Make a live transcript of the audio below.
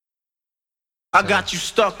I got you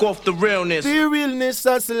stuck off the realness. The realness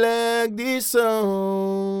I select this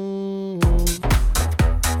song.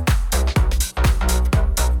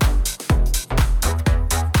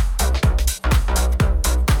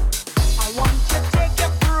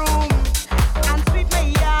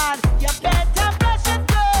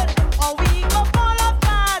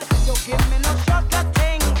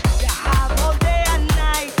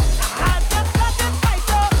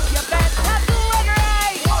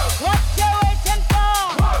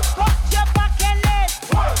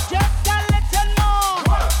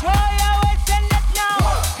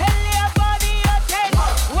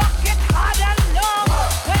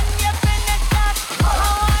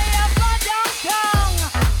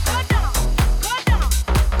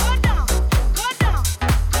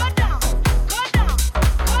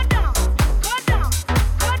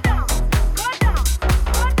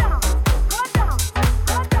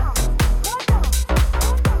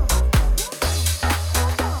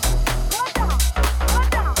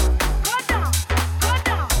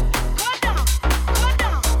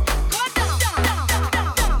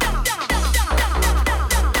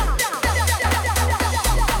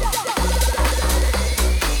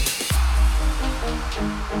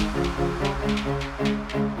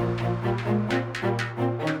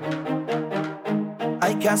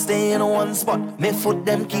 Can't stay in one spot, my foot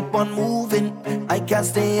them keep on moving. I can't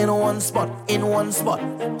stay in one spot,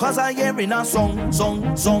 cause I hearing a song,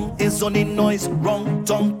 is on the noise, wrong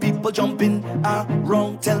tongue, people jumping,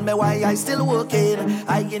 wrong. Tell me why I still working,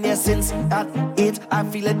 I in here since at 8, I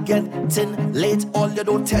feel it getting late, all you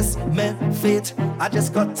don't test me fate. I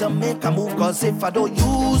just got to make a move, cause if I don't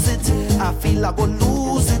use it, I feel I go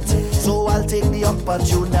lose it. So I'll take the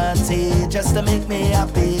opportunity just to make me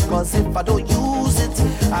happy, cause if I don't use it,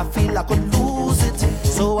 I feel I could lose it.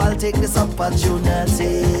 So I'll take this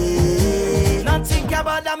opportunity. Not think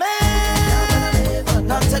about the man.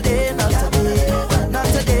 Not today, not today. Not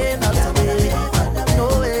today, not today. No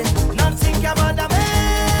way. Not think about the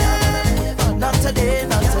man. Not today,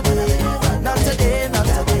 not today. Not today, not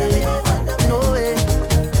today. No way.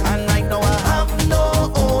 And I know I have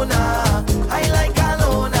no owner. I like a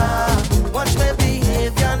loner. Watch me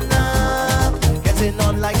behavior now. Getting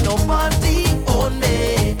on like nobody own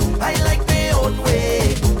me. I like my own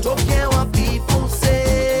way. Don't care what people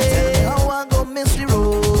say. How I go miss the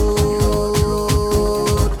road?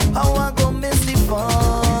 How I go miss the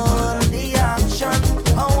fun, the action?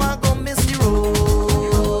 How I go miss the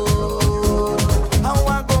road? How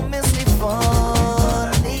I go miss the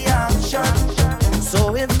fun, the action?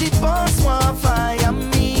 So if the boss want fire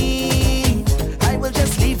me, I will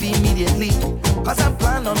just leave immediately, cause I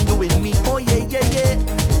plan on doing me. Oh yeah, yeah, yeah.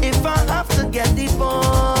 If I have to get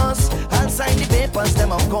divorced, I'll sign the papers,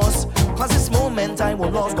 them of course. Cause this moment I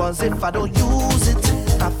won't lose, cause if I don't use it,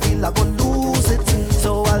 I feel I go lose it.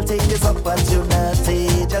 So I'll take this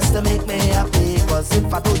opportunity just to make me happy, cause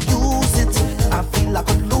if I don't use it, I feel I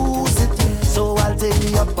could lose it. So I'll take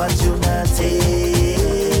the opportunity.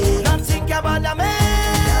 Not think about the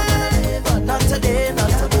man. Not today, not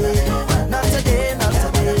today. Not today, not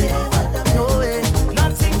today. No way.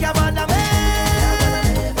 Not think about the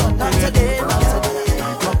man. Not today, not today.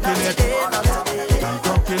 Not today, not today.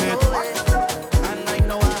 No way. And I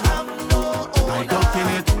know I have no owner.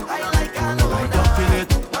 I like a loner.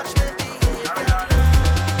 Watch me be.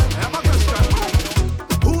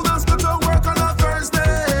 Who does go to work on a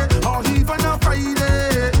Thursday or even a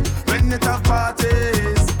Friday when it have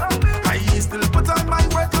parties? I still put on my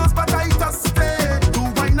wet clothes, but I just stay to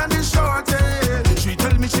wine on the shorty. She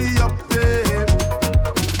tell me she up there.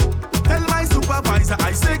 Tell my supervisor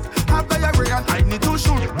I sick, have diarrhea and I need to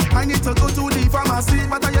shoot. I need to go to the pharmacy,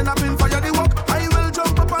 but I end up in fire the walk. I will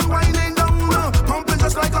jump up and whining down now, pumping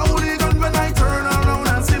just like a hooligan when I turn around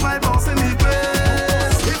and see my boss in the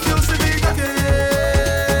place. If you see me again,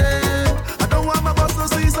 I don't want my boss to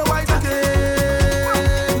see, so I take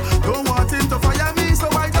it. Don't want him to fire me, so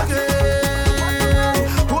I take it.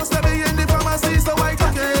 Post me in the pharmacy, so I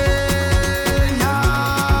take it.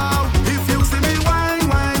 Yeah. If you see me wine,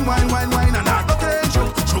 and I take it,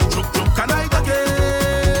 choke, and I take it.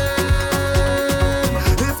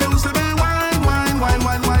 If you see me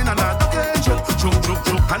wine, and I take it, choke,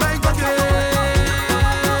 and I take it.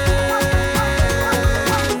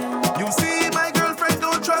 You see, my girlfriend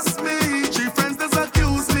don't trust me. She friends just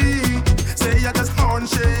accuse me, say I just horn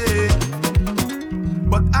shit.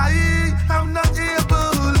 But I am not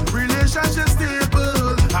able, relationship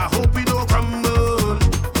stable. I hope we don't crumble.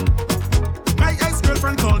 My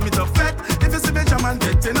ex-girlfriend called me to vet. If you see me jam and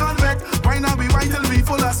getting on wet, why not be white till we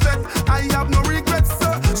full of sweat? I have no regrets,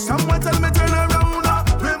 sir. Someone tell me turn around.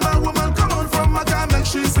 When my woman come on from my car, make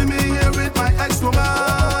she see me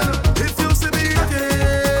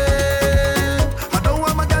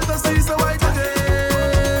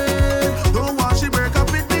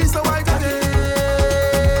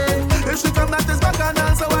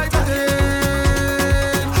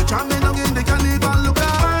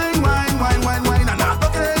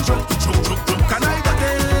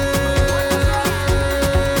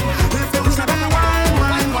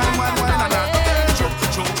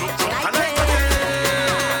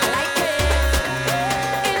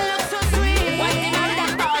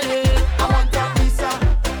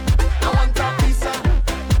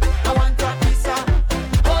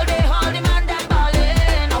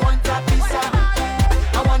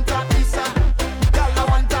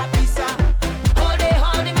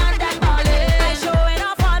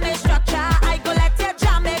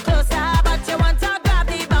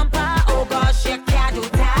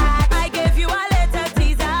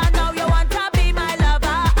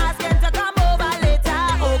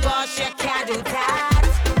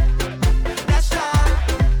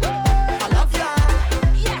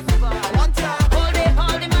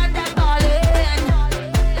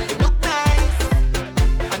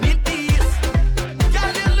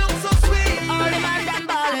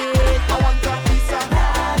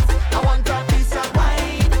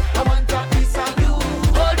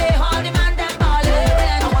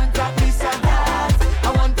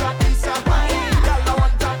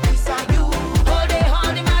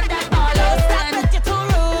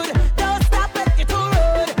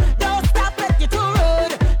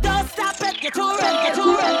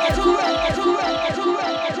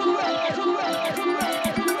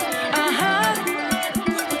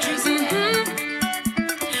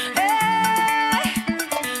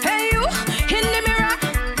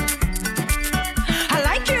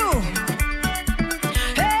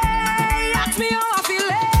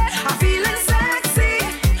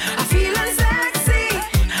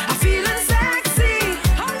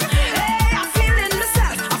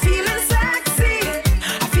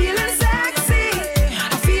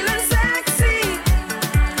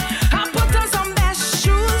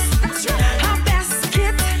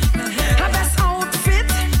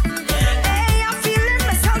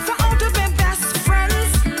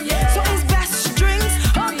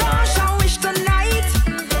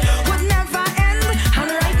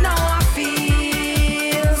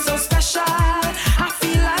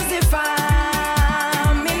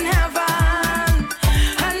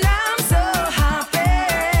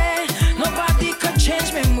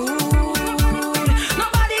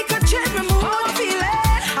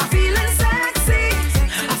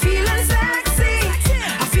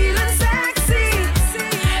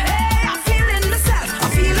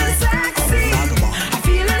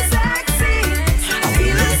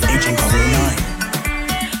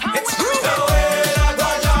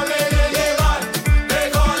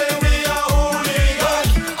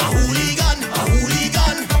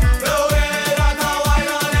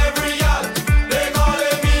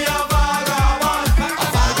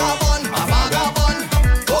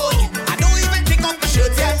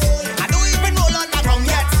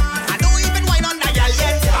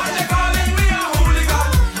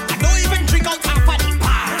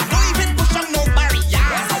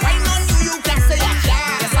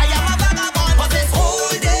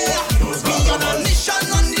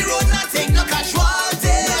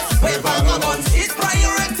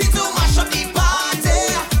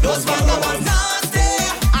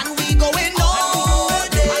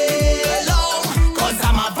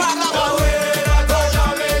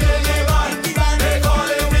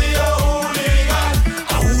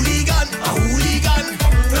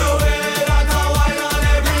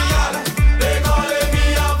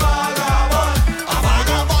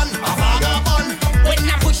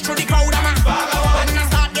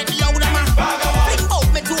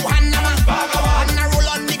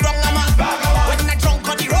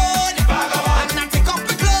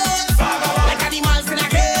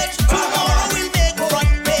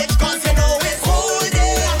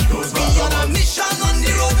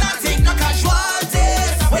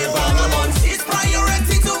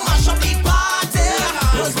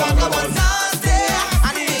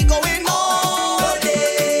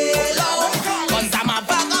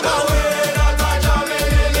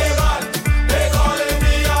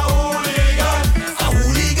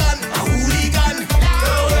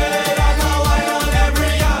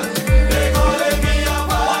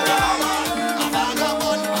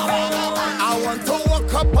want to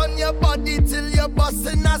walk up on your body till you're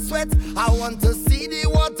busting a sweat. I want to see the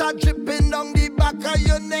water dripping down the back of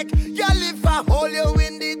your neck. Girl, if I hold you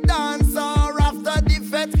in the dance or after the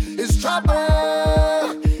fete, it's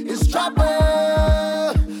trouble, it's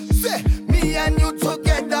trouble. Say, me and you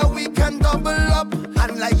together, we can double up.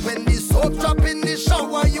 And like when the soap drop in the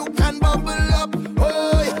shower, you can bubble up.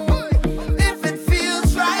 Oh, if it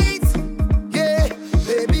feels right, yeah,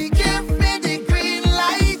 baby, give me the green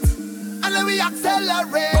light. And let me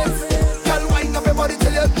accelerate. Girl, wind up your body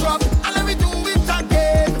till you drop. And let me do it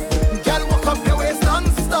again. Girl, walk up your waist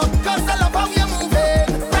non-stop. Cause I love how you're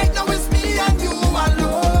moving. Right now it's me and you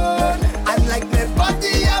alone. And like my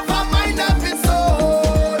body have a mind of its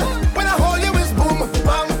own. When I hold you it's boom,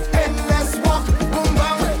 bang, endless walk, boom,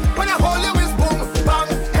 bang. When I hold you it's boom, bang,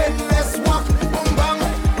 endless walk, boom, bang.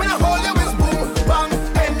 When I hold you it's boom, bang,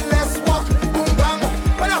 endless walk, boom, bang.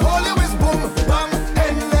 When I hold you it's boom, bang,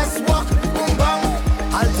 endless walk, boom, bang.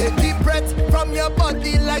 I'll take deep breath from your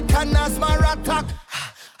body like an asthma attack.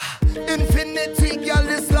 Infinity, girl,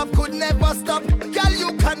 this love could never stop. Girl,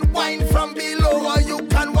 you can wine from below or you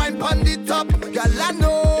can wine on the top. Girl, I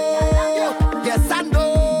know, yes I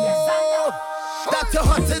know, that you're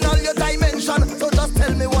hot in all your dimension. So just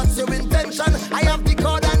tell me what's your intention. I have the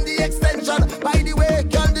cord and the extension. By the way,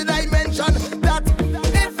 girl, did I mention that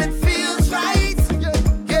if it feels right,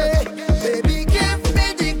 yeah, baby, give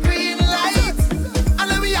me the green light. And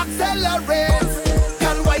let me accelerate.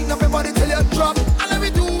 Girl, wind up your body till you drop. And let me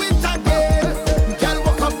do it again. Girl,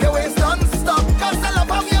 walk up your waist non-stop. Cause I love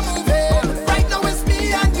how you're moving. Right now it's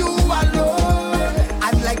me and you alone.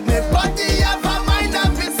 And like my body have a mind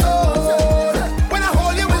of its own. When I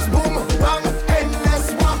hold you it's boom, bang,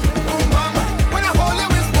 endless walk, boom, bang. When I hold you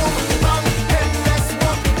it's boom, bang, endless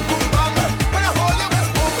walk, boom, bang. When I hold you it's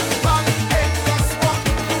boom, bang, endless walk,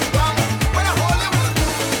 boom, bang. When I hold you it's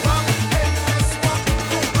boom, bang, endless walk,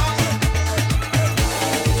 boom, bang.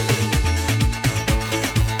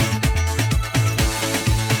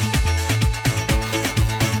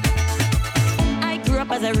 I grew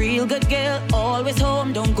up as a real good girl, always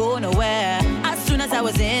home, don't go nowhere. As soon as I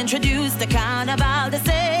was introduced to carnival, they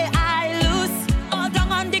say I loose, all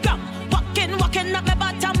down on the ground, walking up my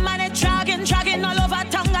bottom and it dragging all over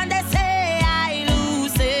tongue, and they say I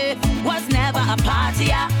lose. It was never a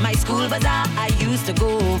party at my school bazaar I used to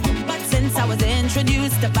go, but since I was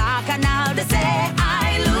introduced to Bacchanal, they say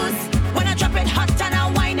I lose. When I drop it hot and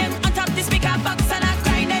I whine it on top the speaker box and I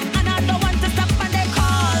grind it, and I don't want to stop and they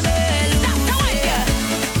call me loose.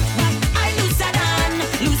 But I looser than,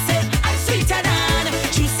 loose it, I'm sweeter than,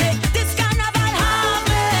 juice it. This carnival have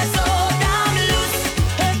me so damn loose.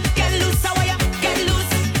 Get loose away, get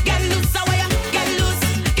loose away,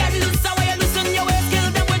 get loose away, loosen your waist, kill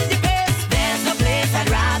them with the pace. There's no place I'd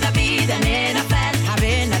rather be than in a fed,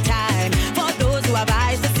 having a time. For those who have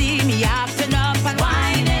eyes to see me acting up and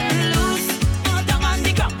whining loose, all down on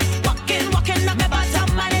the ground, walking up my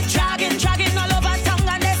bottom and it dragging all over tongue,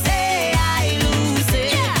 and they say I lose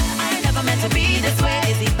it. I never meant to be this way.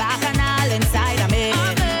 Is the Bacchanal inside of me?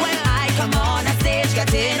 When I come on a stage,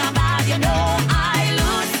 get in on bad, you know I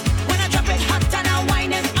lose. When I drop it hot and I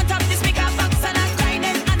whine it on top the speaker box and I grind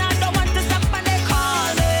it, and I don't want to stop and they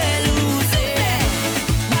call me lose it.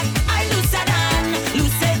 But I looser than,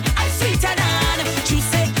 loose it, I'm sweeter than,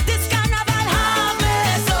 juice it. This carnival have me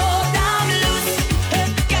so damn loose.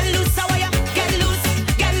 Get loose away, get loose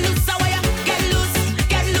away,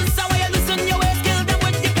 get loose away, loosen your waist, kill them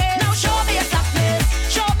with the pace. Now show me your softness,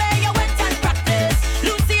 show me your wet and practice.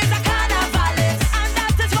 Lucy is a carnivalist, and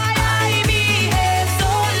that is why I behave so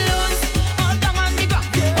loose. All down on the ground,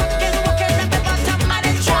 walking at the bottom and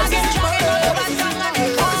it dragging all over tongue and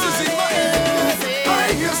it calls me loose. I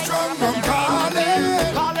hear strong from calling.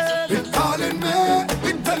 It calling me,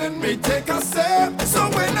 it telling me take a step. So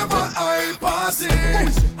whenever I pass it,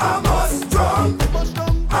 I must drunk,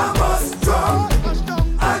 I must drunk,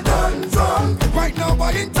 I done drunk. Right now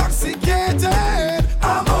I intoxicated.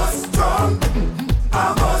 I must drunk,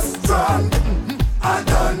 I must drunk, I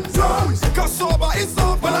done drunk. Cause sober is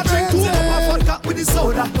overrated. When I drink 2 cups of vodka with the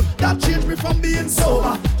soda, that changed me from being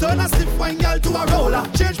sober. Turn a stiff wine girl to a roller,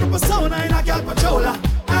 change my persona in a girl patroller.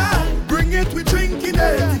 Bring it, we drinking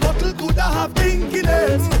it. The bottle good, I have thinking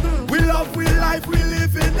it. We love, we life, we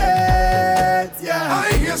live in it. Yeah.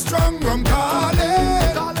 I hear strong rum calling.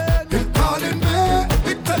 It calling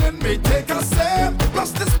me, it telling me take a step.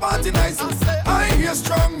 Plus this party nice. I hear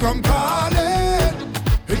strong rum calling.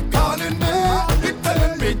 It calling me, it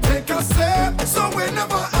telling me take a step. So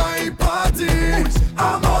whenever I party,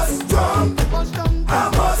 I must drunk, I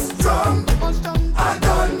must drunk, I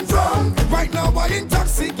done drunk. Right now I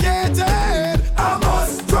intoxicated. I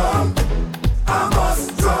must drunk,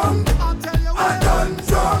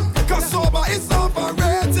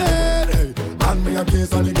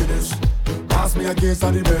 case of the Guinness. Pass me a case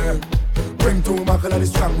of the beer. Bring two mackerel of the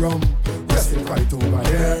strong rum. Resting right over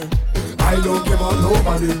here. I don't give up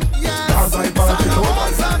nobody. Cause I party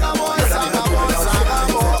nobody. Saga boy.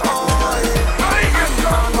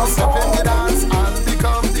 I'm a step in the dance and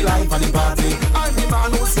become the life of the party. I'm the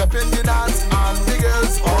man who step in the dance and the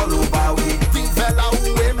girls all over we. The fella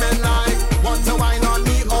who women like want to wine on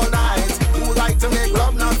me all night. Who like to make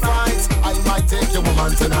love not fight. I might take your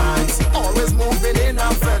woman tonight. Always moving in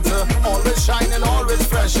a feather, always shining, always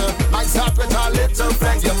fresher. Nice hat with a little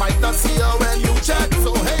flex. You might not see her when you check.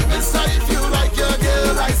 So hey mister, if you like your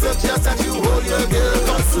girl, I suggest that you hold your girl.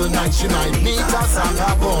 Cause tonight she might meet a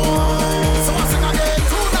Saga boy. So I sing again.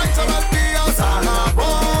 Tonight I will be a Saga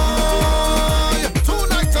boy.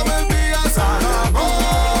 Tonight I will be a Saga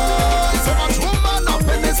boy. So much woman up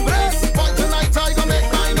in this place. But tonight I gonna make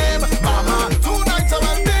my name mama. Tonight I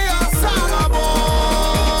will be a Saga boy.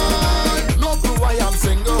 Look who I am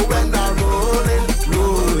single when I'm rolling.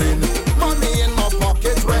 Money in my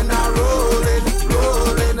pocket when I'm rolling.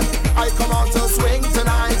 I come out to swing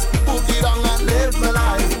tonight. Boogie down and live my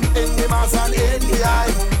life. In the mass and in the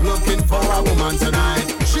eye. Looking for a woman tonight.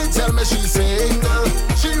 She tell me she's single.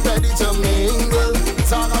 She ready to mingle.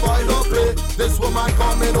 Saga boy don't play. This woman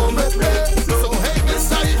coming home with play. So hey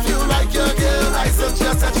mister, if you like your girl, I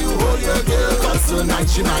suggest that you hold your girl. Cause tonight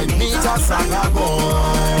she might meet a Saga boy.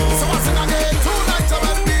 So I sing again. Tonight I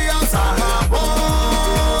will be a Saga boy.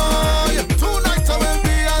 Tonight I will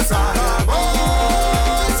be a Saga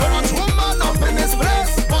boy. So much woman up in this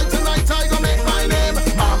place. But tonight I gonna make my name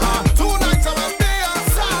mama. Tonight I will be a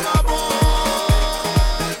Saga boy.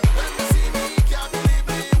 When you see me, can't believe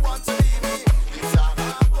me, want to leave me. The Saga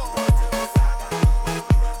boy.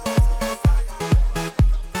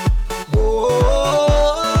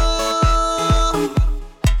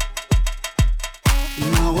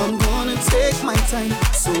 Now I'm gonna take my time,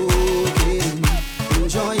 soaking,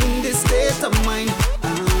 enjoying this state of mind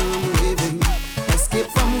I'm living. Escape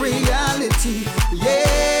from reality,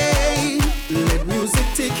 yeah. Let music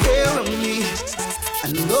take care of me.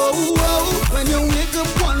 And when you wake up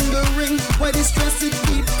wondering why the stress it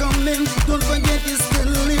keep coming, don't forget you're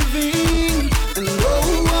still living. And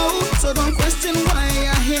so don't question why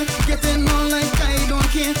I'm here, getting on like I don't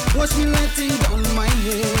care. Watch me letting down my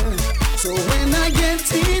hair. So when I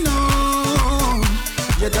get in on,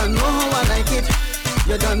 you don't know how I like it.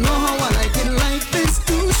 You don't know how I like it. Life is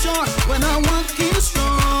too short when I walk in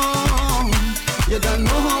strong. You don't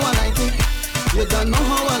know how I like it. You don't know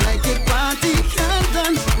how I like it. Party can't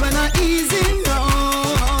done when I easy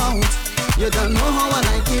out. You don't know how I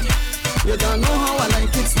like it. You don't know how I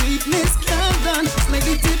like it. Sweetness can't done. Make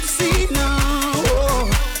it tipsy now. Oh,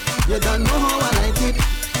 you don't know how I like it.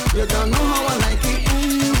 You don't know how I like it.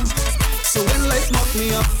 So when life knock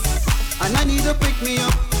me up and I need to pick me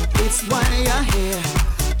up, it's why I'm here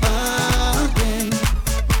again.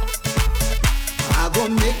 I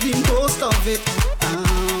gon' make the most of it.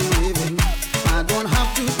 I'm living. I don't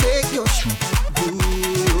have to take your shot.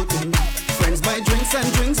 Friends buy drinks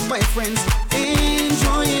and drinks by friends.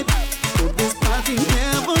 Enjoy it. But this party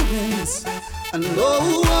never ends. And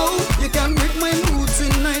you can break my mood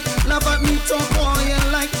tonight. Laugh at me, talk all you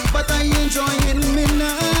like, but I enjoying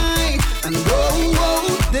midnight. And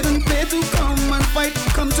didn't pay to come and fight.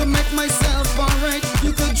 Come to make myself alright.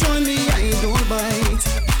 You could join me, I don't bite.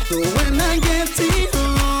 So when I get it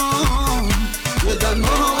on, you don't know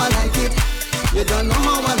how I like it. You don't know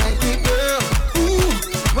how I like it, girl. Ooh,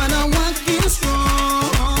 when I walk in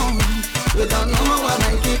strong, you don't know how I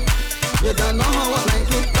like it. You don't know how I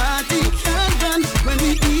like it. Party can't done when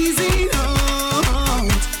we easy out.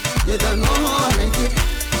 You don't know how I like it.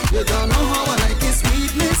 You don't know how I like it.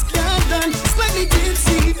 Sweetness can't done. Slightly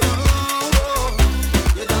tipsy. Oh,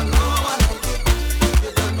 you don't know how I like it.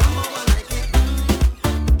 You don't know how I like it.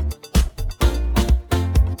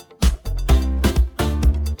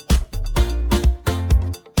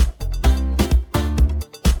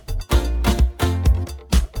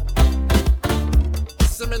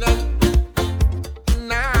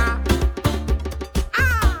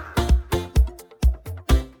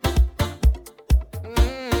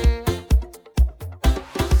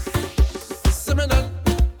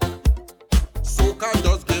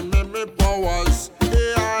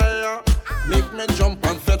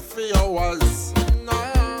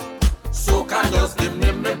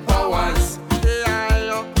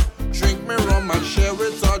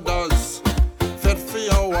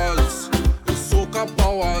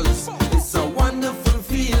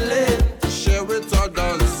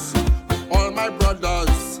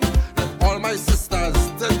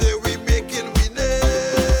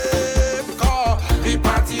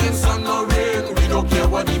 We don't care.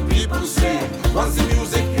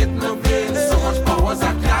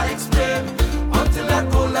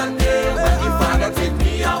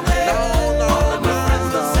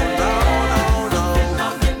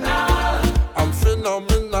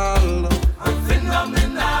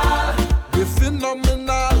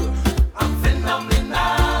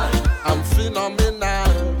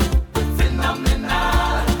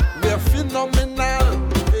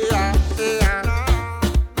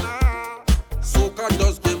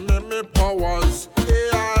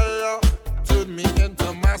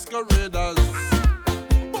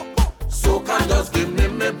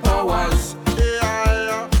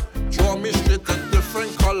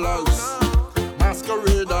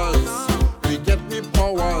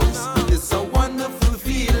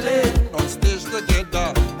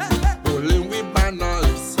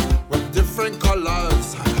 different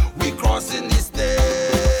colors. We crossing the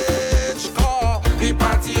stage car. We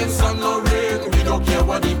party in sun or rain. We don't care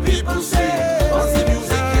what the people say. Once the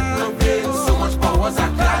music hit the vein, so much powers I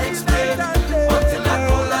can't explain. Until I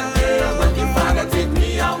go and day when the Father take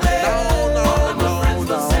me away. All my friends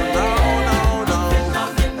will say,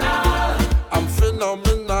 I'm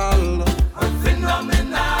phenomenal. I'm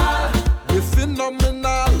phenomenal. We're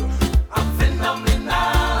phenomenal. I'm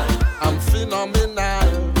phenomenal. I'm phenomenal.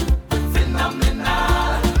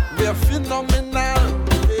 Phenomenal. We're phenomenal.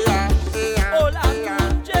 Yeah, yeah. Hola,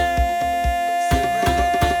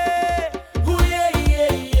 Ooh, yeah,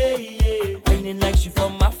 yeah, yeah, yeah. Whining like she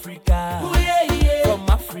from Africa. Ooh, yeah, yeah. From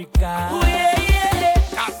Africa. Ooh, yeah, yeah.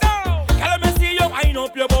 Calm down. Girl, me see you wind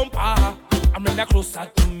up your bumper. I'm bring that closer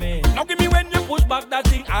to me. Now give me when you push back that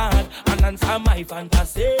thing hard and answer my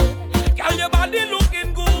fantasy. Girl, your body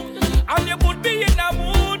looking good and you could be in a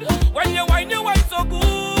mood when you wine so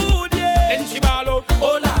good, yeah. Then she ball out,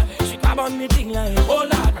 oh Lord. She grab on the thing like, oh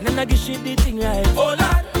Lord. And then I give she the thing like, oh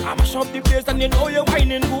Lord. I mash up the place and you know you're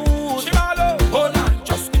whining good. She ball out, oh Lord.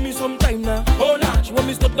 Just give me some time now, oh Lord. She want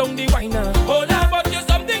me to stop down the wine now, oh Lord. But there's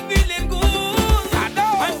something feeling good, I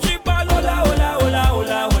know. And she ball, hola, hola, hola,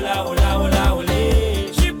 hola, hola, hola, hola,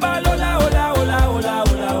 hola. She ball, hola, hola, hola, hola,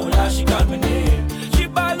 hola, hola. She call me name. She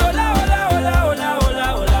ball, hola, hola, hola, hola, hola,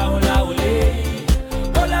 hola, hola, hola.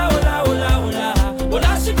 Hola, hola, hola, hola,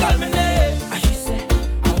 hola. She call me name. And she say,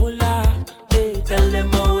 hola, eh. Tell them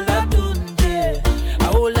hola tunde,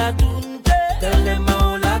 hola tunde. Tell them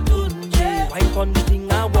hola tunde. Wipe on the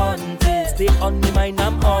thing I want it. Stay on the mind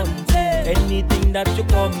I'm on it. Anything that you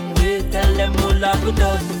come with, tell them hola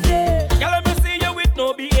tunde. Girl, let me see you with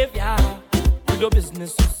no behavior. Do your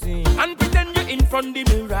business you see, and pretend you're in front the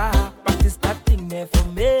mirror. Practice that thing there for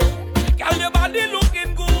me. Girl, your body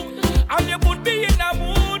looking good, and you could be in a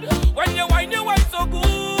mood when you wine so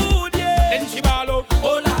good, yeah. Then she ball out,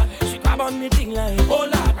 oh Lord. She grab on the thing like, oh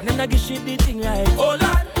Lord. And then I give she the thing like, oh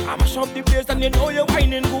Lord. I mash up the place and you know you're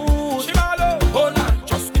whining good. She ball out, oh Lord.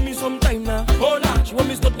 Just give me some time now, oh Lord. She want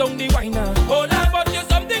me to stop down the wine now, oh Lord. But there's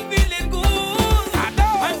something feeling good, I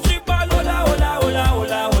know. And she ball, hola, hola, hola,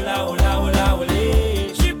 hola, hola, hola, hola,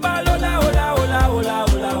 hola. She ball, hola, hola, hola, hola,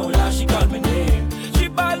 hola, hola. She call me name. She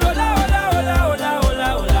ball, hola, hola, hola, hola, hola,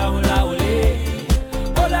 hola, hola, hola.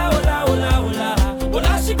 Hola, hola, hola, hola,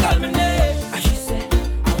 hola. She call me name. And she say,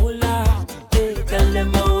 hola, eh. Tell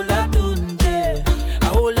them hola tunde,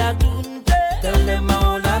 hola tunde. Tell them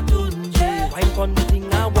hola tunde. Wine on the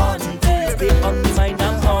thing I want it. Stay on the mind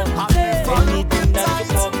I'm on it. Anything that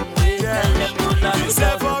you come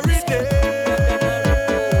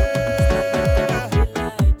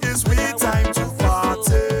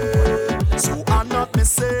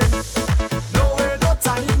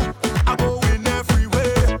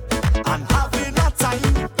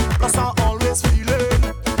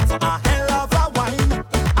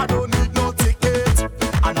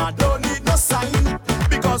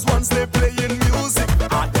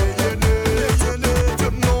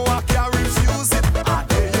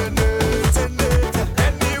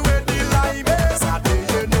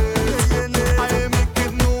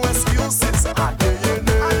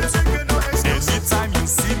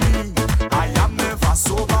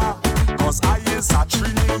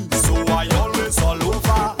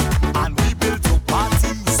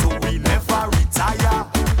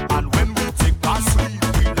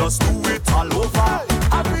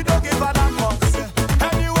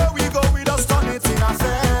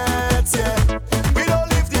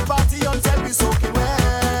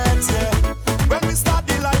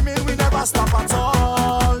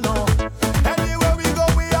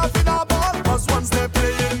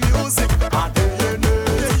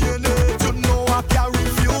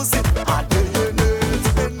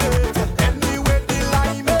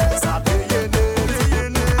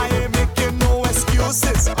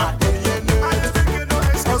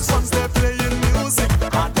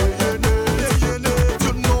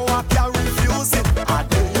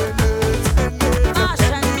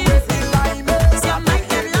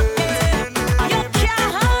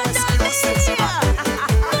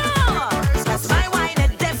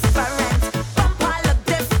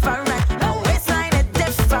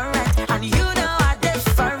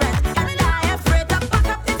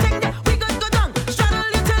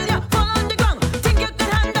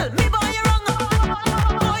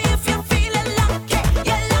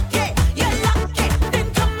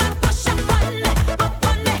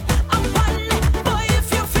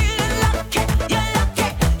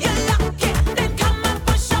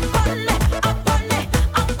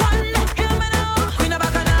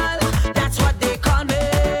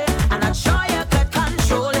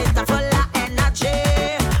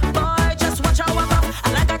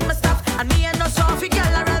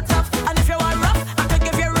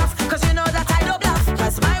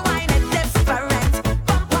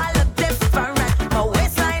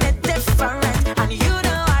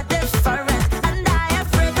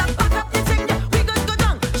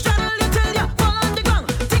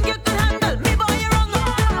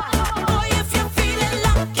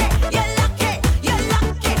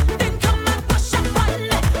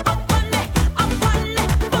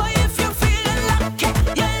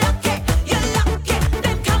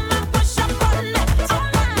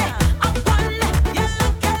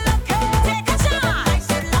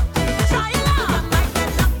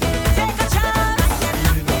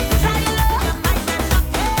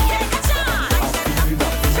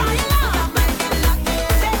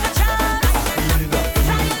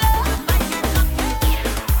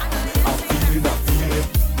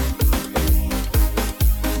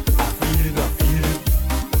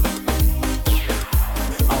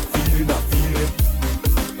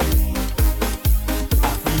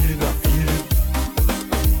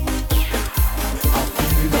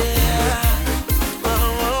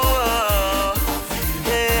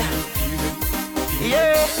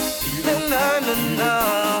No, no,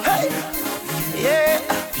 no. Hey, yeah.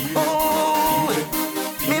 Ooh,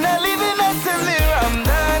 me not living until me I'm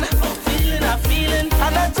done. I'm feeling,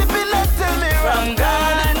 I'm not tipping until me I'm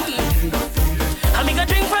gone. I'm gonna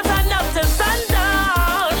drink from sun up till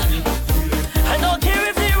sundown. I don't care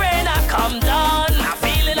if the rain I come down. I'm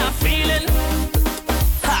feeling.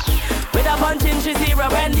 Ha, with a punch in 3-0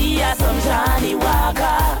 brandy or some Johnny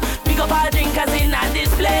Walker. Pick up our drinkers in at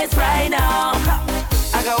this place right now.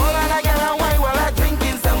 I got all and I got a wine while I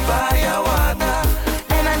drinking some fire water.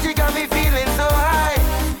 Energy got me feeling so high.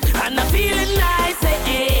 And I'm feeling nice, eh,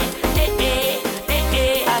 eh, eh, eh, eh,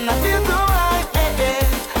 eh. And I feel so right, eh, eh,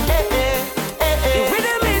 eh, eh, eh, eh. The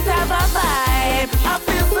rhythm is have a vibe. I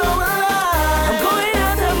feel so alive. I'm going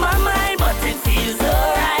out of my mind, but it feels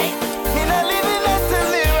alright. Me not living until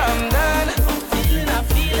me I'm done. I'm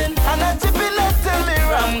feeling. I'm not tipping until me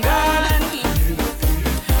I'm gone.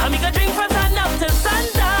 I'm gonna drink from sun up till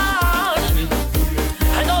sundown.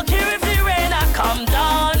 I don't care if the rain I come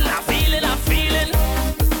down. I'm feeling.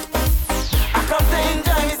 I come to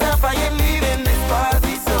enjoy myself. I ain't leaving this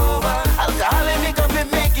party sober. Alcohol in me cup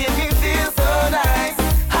it making me feel so nice.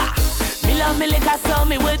 Ha! Me love me liquor so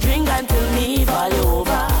me will drink until me fall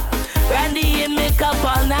over. Brandy in me cup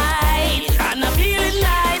all night. And I'm feeling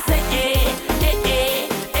nice, eh, eh, eh, eh,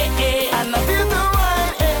 eh, eh. And I feel so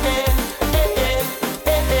right, eh, eh, eh, eh,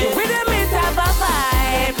 eh, eh. The rhythm is have a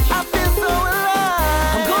vibe. I feel so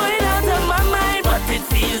alive. I'm going out of my mind, but it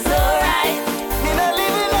feels alright. Me not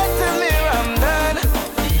living until me I'm done.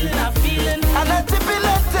 I'm feeling. I'm not tipping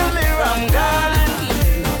until me I'm gone.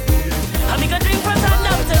 I'm gonna drink from sun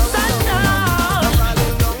up till sundown.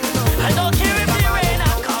 I don't care if the rain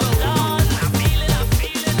I come down. I'm feeling.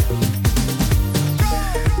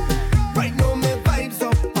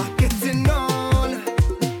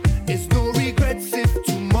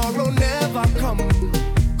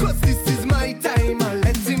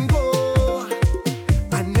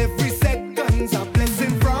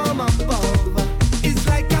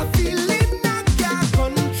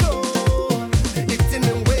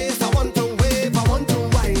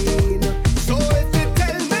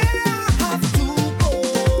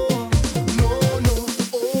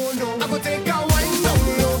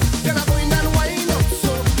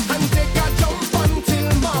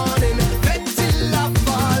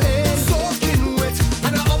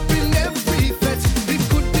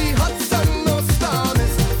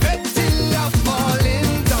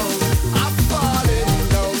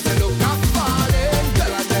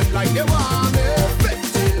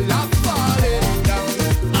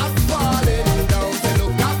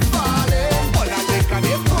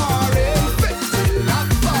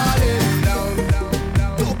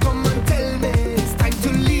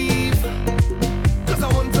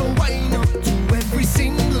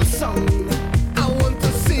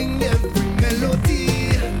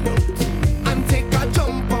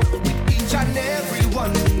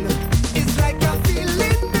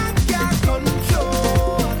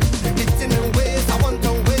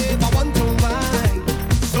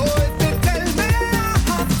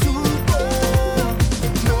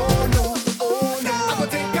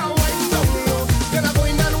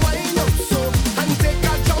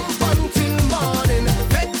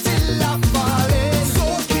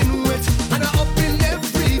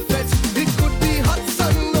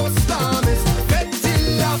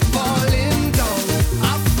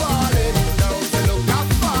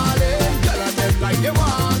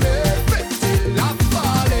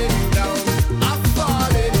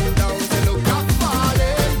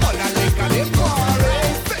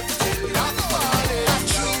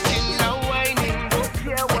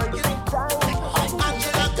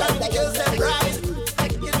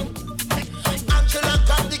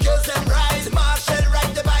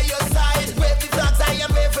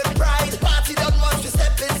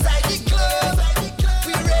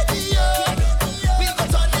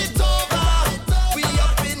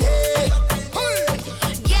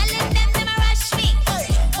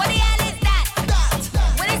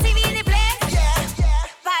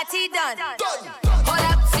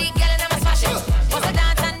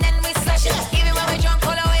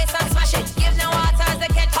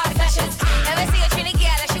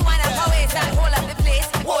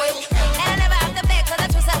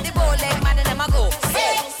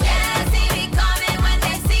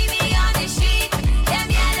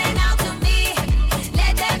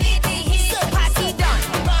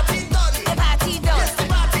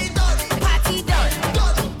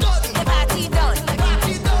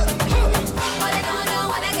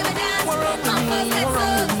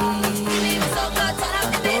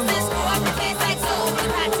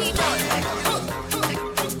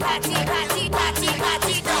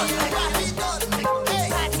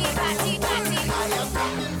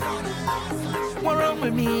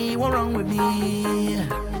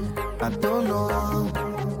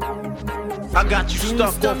 I got you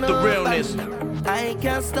stuck off the realness. I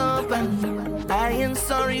can't stop and I ain't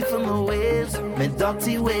sorry for my ways, my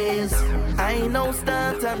dirty ways. I know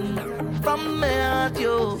starting from my heart,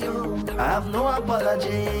 yo. I have no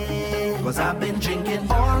apology, cause I've been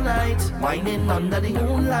drinking all night, whining under the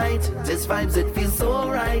moonlight. This vibes, it feels so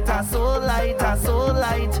right, so light, so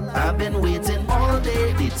light. I've been waiting all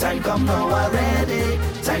day, the time come now already.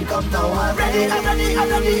 Time come now already.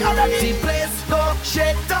 The place go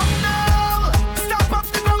shake down now. Stop up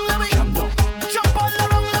the ground, let me jump all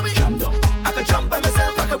around, let me I can jump by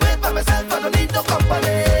myself, I can wait by myself, I don't need no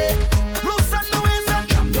company. Loose and the ways and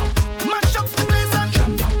mash up the place and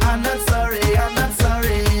I'm not sorry, I'm not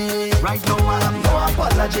sorry. Right now I have no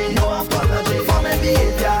apology, for my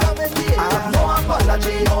behavior. I have no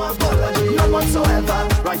apology, none whatsoever.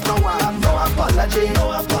 Right now I have no apology,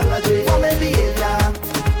 for my behavior.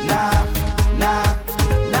 Nah.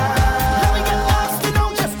 Let me get lost, you know,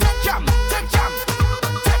 just take jam.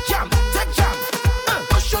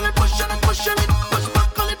 Push on it, push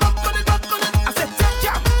back on it. I said take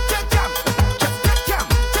jam. Just take jam.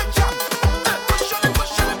 Push on it.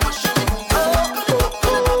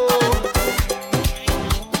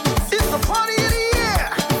 It's the party of the year.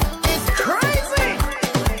 It's crazy.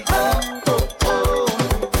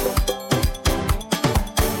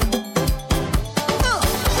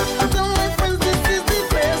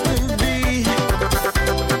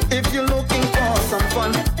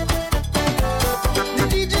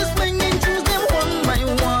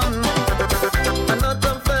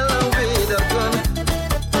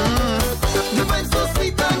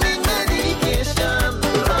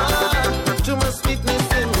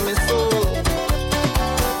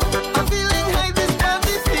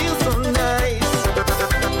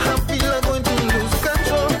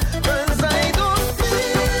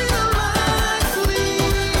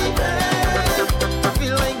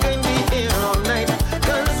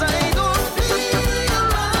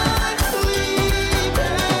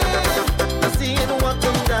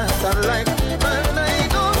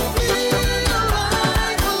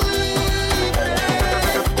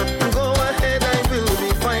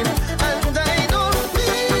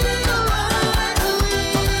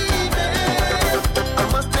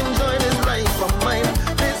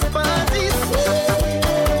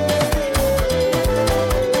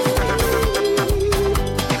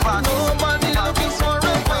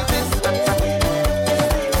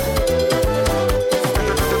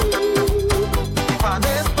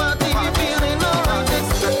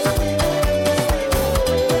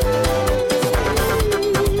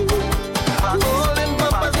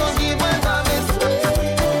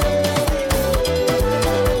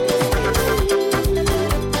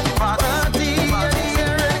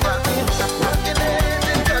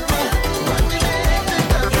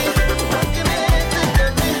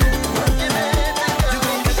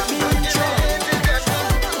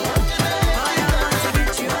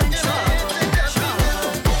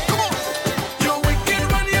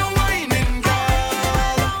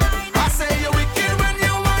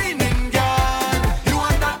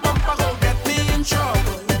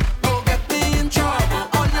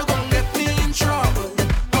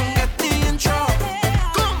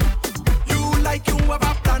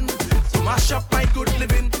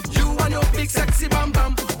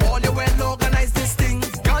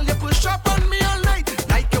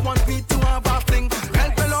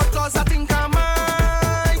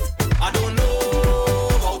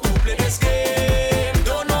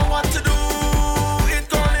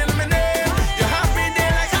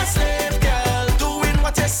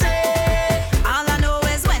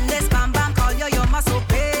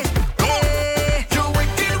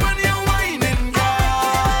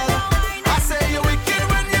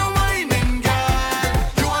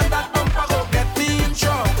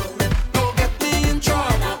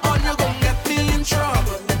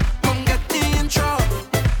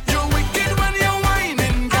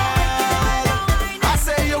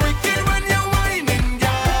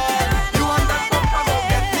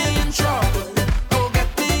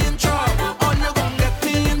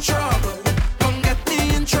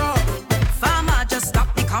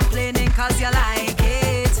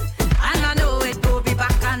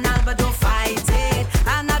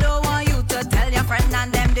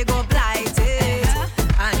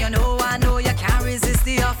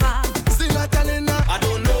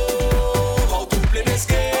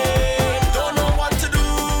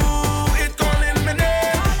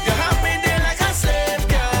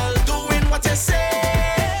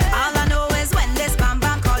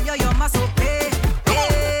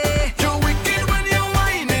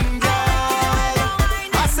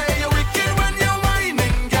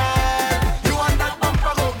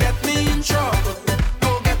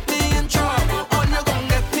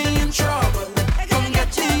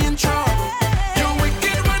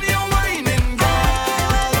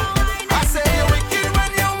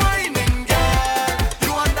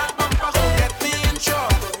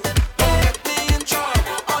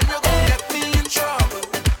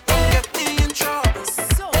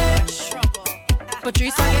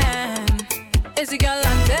 Patrice again. Is the girl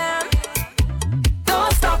and them?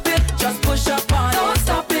 Don't stop it, just push up on it. Don't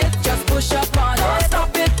stop it, just push up on it. Don't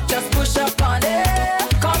stop it, just push up on it.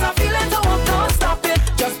 Cause I'm feeling the walk, don't stop it,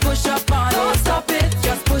 just push up on it. Don't stop it,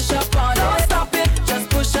 just push up on it. Don't stop it, just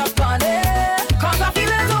push up on it. Cause I'm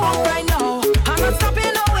feeling the walk right now. I'm not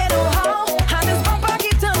stopping no way, no how. And this bumper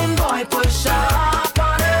keep turning, boy, push up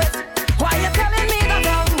on it. Why you telling me that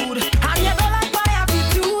I'm rude? And you don't like my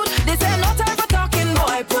attitude. This ain't no time for talking,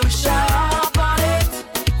 boy, push up on it.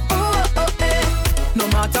 Ooh, oh, eh. No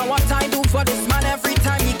matter what I do for this man, every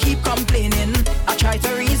time he keep complaining. I try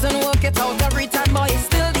to reason, work it out every time, but it's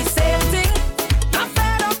still the same thing. I'm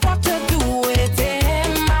fed up what to do with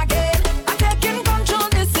him again. I'm taking control,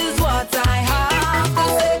 this is what I have to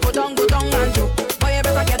say. Go down and joke. Boy, you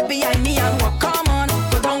better get behind me and walk. Come on,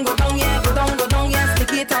 go down, yeah,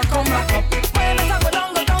 stick it and come back up. Boy, you better go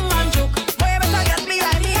down and joke. Boy, you better get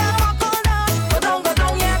behind me and walk on down. Go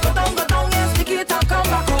down, yeah, stick it and come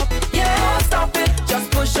back up. Yeah, don't stop it, just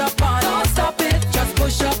push up on. Don't stop it, just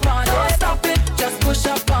push up on. Don't stop it, just push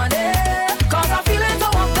up on it. Cause I'm feeling the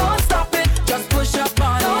walk, don't stop it, just push up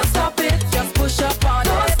on. Don't stop it, just push up on.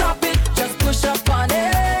 Don't stop it, just push up on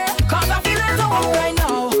it. Cause I'm feeling the walk right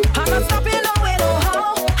now. I'm not stopping no way, no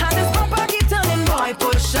how. And this bumper keep turning, boy,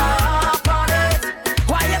 push up on it.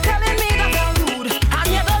 Why you telling me that I'm rude? And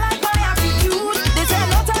you don't like my attitude. This ain't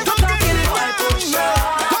no time for talking, boy, push up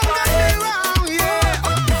on it.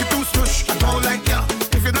 If you do stush, I don't like ya.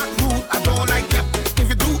 If you're not rude, I don't like ya. If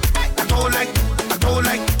you do, I don't like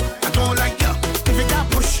ya. If you got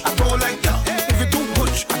push, I don't like ya. If you do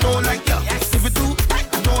push, I don't like ya. If you do, I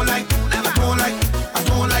don't like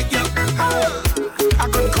ya. I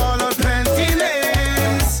could call her plenty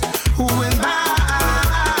names. Who in badness?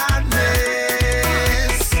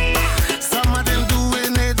 Some of them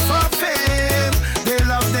doing it for fame. They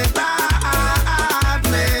love their badness.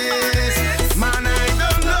 Man, I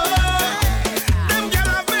don't know. Them girl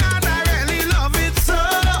have me and I really love it so.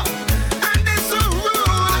 And they so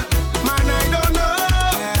rude. Man, I don't know.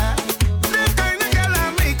 Them kind of girl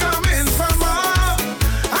have me coming for more.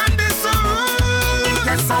 And they so rude.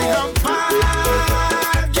 Yes, I am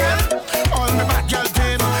bad girl. All me bad girl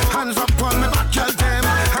them. Hands up on me bad girl them.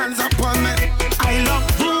 Hands up on me. I love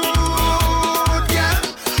rude girl.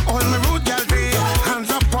 All me rude girl them. Hands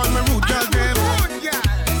up on me rude girl them.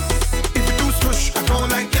 If you do stush, I don't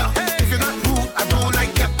like ya. If you're not rude, I don't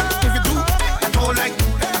like ya. If you do, I don't like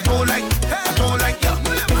ya.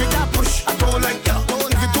 If you got push, I don't like ya.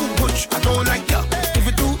 If you do push, I don't like ya. If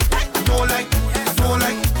you do, I don't like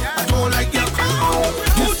ya.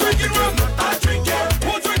 Who's drinking rum? I drink it.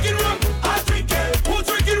 Who's drinking rum? I drink it. Who's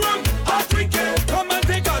drinking rum? I drink it. Come and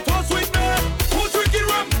take a toast with me. Who's drinking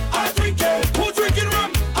rum? I drink it. Who's drinking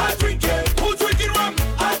rum? I drink it. Who's drinking rum?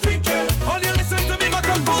 I drink it. All you listen to me, but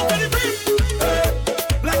come out to the beat.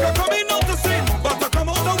 Like I'm coming out to sin, but I come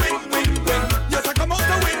out to win. Yes, I come out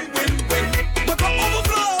to win. But I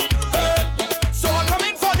overflow. So I'm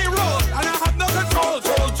coming for the road, and I have no control.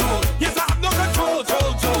 Yes, I have no control.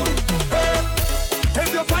 If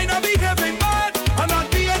you find I behaving bad, I'm not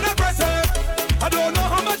being aggressive. I don't know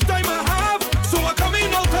how much time I have, so I'm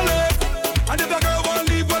coming out to live. And if a girl won't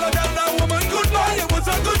leave, well, I tell that woman goodbye. It was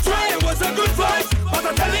a good try, it was a good fight, but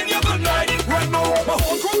I'm telling you good night. Right now, my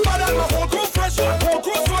whole crew bad and my whole crew fresh, my whole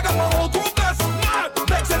crew swag and my whole crew blessed. Mad,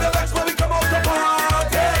 next in the vex when we come out to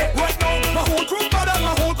party. Right now, my whole crew bad and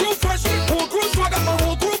my whole crew fresh, whole crew swag and my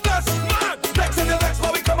whole crew blessed. Mad, next in the vex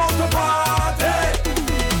when we come out to party.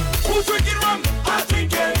 Who's drinking rum? I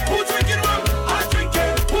drink it. Who's drinking rum? I drink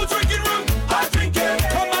it. Who's drinking rum? I drink it.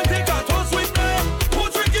 Come and take a toast with me.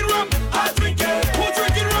 Who's drinking rum? I drink it. Who's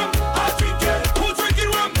drinking rum? I drink it. Who's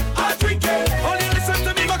drinking rum? I drink it. All you listen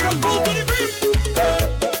to me, but come out to the beat.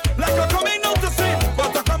 Like I'm coming out to sin,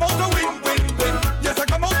 but I come out to win. Yes, I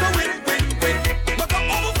come out to win. But I'm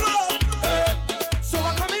overflow. So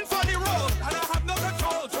I'm coming for the road, and I have no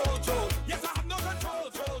control. Yes, I have no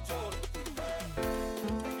control.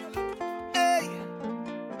 Hey,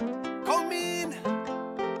 come in.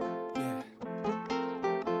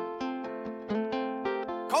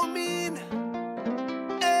 Come in.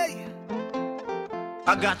 Hey,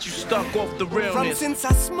 I got you stuck off the from realness. since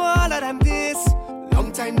I smaller than this,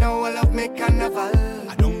 long time now I love me carnival.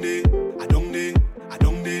 I don't dey.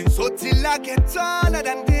 So till I get taller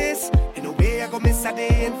than this, in a way I go miss a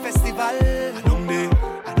day in festival. I don't dey.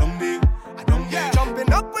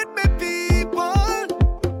 Jumping up with me people,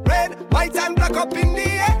 red, white and black up in the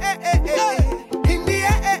air,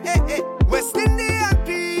 West Indian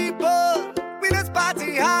people, we just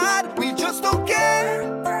party hard, we just don't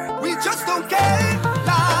care,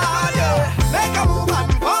 Lord, yeah. Make a move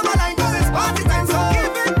and form a line 'cause it's party time, so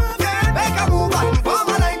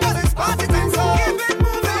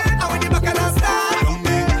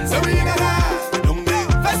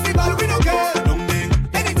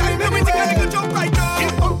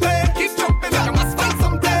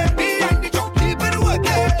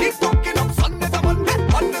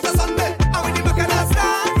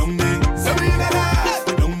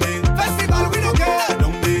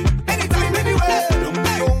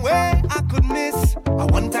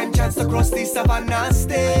across the savannah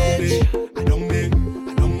stage. I don't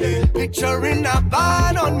need picturing a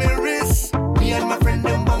band on my wrist. Me and my friend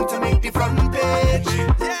them bound to make the front page.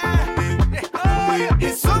 Yeah,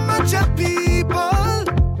 it's so much of people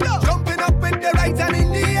jumping up with the right hand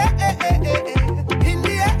in the air, in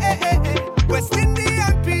the air. West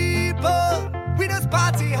Indian people, we just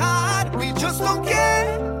party hard. We just don't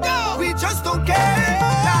care. No, we just don't care.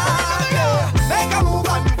 Make a move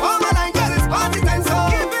on before my line 'cause it's party time. So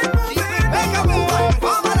keep it moving. Make a move on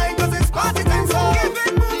before my line 'cause it's party time. So keep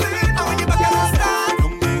it moving. And when you back at the start,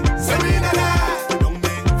 so we in a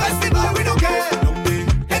festival, we don't care.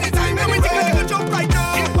 Anytime, anywhere, we can jump right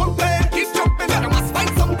now. Keep pumping, keep jumping, and I must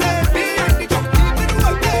find something. Behind the jump, keep it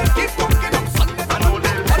moving. Keep walking up Sunday, and all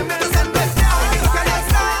day, Monday to Sunday. When you back at the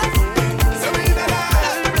start, so we in a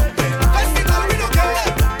festival, we don't care.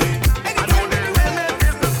 Anytime, anywhere.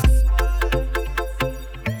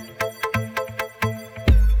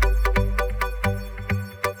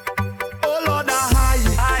 Oh Lord, a high.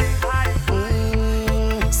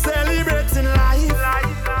 Celebrating life.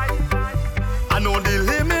 I know the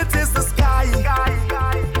limit is the sky.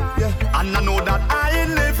 Yeah. And I know that I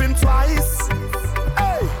ain't living twice.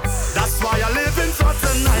 Hey. That's why I living for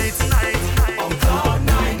tonight. On cloud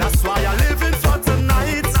nine. That's why I living for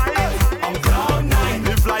tonight. On cloud nine.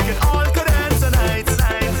 Live like it all could end tonight.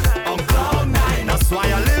 On cloud nine. That's why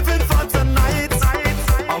I living for tonight.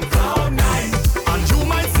 On cloud nine. And you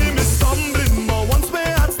might see me stumbling, but once my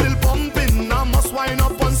heart's still pumping, I must wind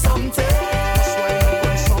up on something.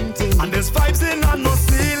 And there's vibes in and no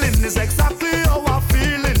ceiling. It's exactly how I'm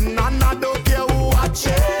feeling, and I don't care who watch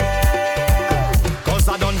it. 'Cause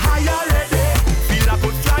I done high already. Feel I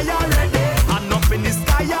could fly already. And up in the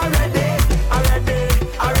sky already. Already.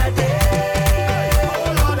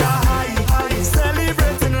 Oh Lord, a high.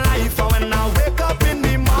 Celebrating life. And when I wake up in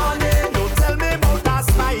the morning, don't tell me about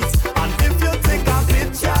last night. And if you take a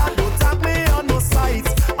picture, don't tag me on no site.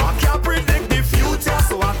 I can't predict the future,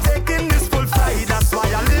 so I'm taking this full flight. That's why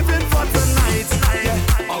I'm living for tonight.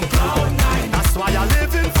 On cloud nine. That's why I'm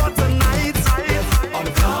living for tonight. On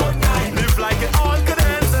cloud nine. Live like it all could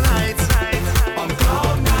end tonight. On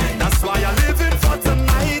cloud nine. That's why I'm living for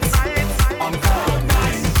tonight. On cloud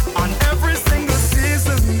nine. And every single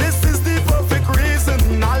season, this is the perfect reason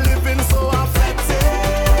I'm living so affected.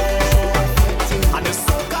 And the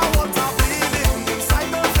soca water bleeding inside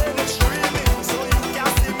my vein is streaming, so you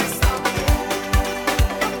can't see me stopping.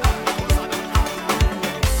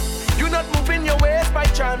 You're not moving your ways by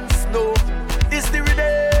chance, no. It's the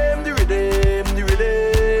rhythm, the rhythm, the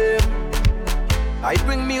rhythm. I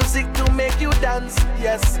bring music to make you dance,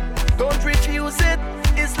 yes. Don't refuse it.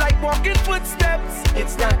 It's like walking footsteps.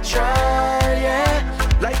 It's natural, yeah.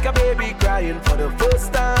 Like a baby crying for the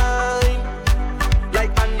first time.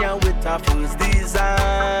 Like Anya with her first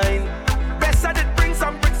design. Best I did bring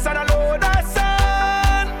some bricks and a load of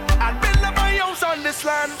sand and build up my house on this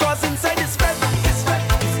land. 'Cause inside this fed is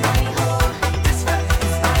my home. This fed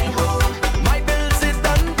is my home. My bills is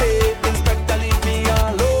done paid. Inspector, leave me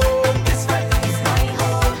alone. This fed is my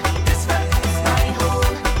home. This fed is my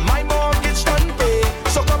home. My mortgage done paid.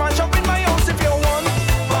 So come and jump in my house if you want.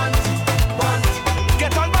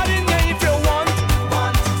 Get on bad in here if you want.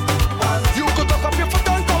 You could tuck up your foot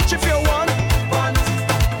on couch if you want.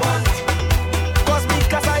 'Cause me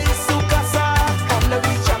casa is Soca Sampler. Come let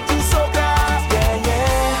me jump to soca.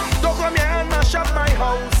 Yeah. Don't come here and mash up my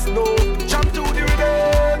house, no. Jump to the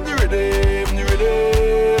rhythm, the rhythm, the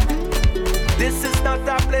rhythm. This is not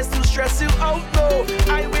a place to stress you out, no.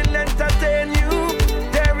 I will entertain you.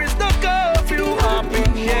 There is no curfew up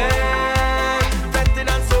in here. Venting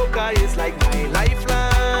and soca is like my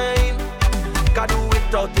lifeline. Can do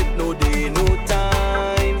without it, no day, no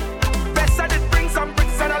time. Best I did bring some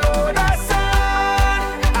bricks and a load of sand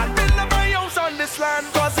and build up my house on this land.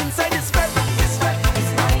 'Cause inside this fed is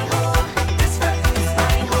my home. This fed is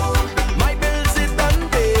my home. My bills is done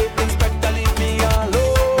paid. Inspector, leave me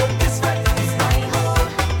alone. This fed is my home.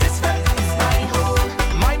 This fed is my home.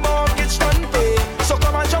 My mortgage done paid. So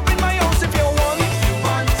come and jump in my house if you want.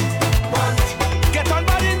 Get on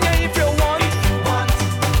bad in here if you want.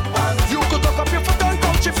 You could tuck up your foot on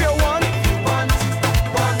couch if you want.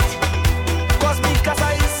 'Cause me casa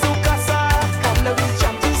is Soca Sampler. Come let me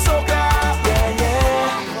jump to soca.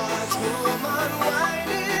 Yeah. Watch woman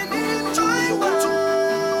whining in my world.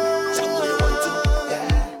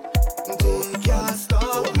 They can't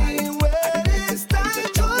stop me when it's time to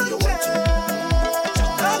change.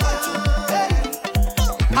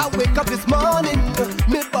 I wake up this morning,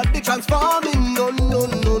 my body transforming. No.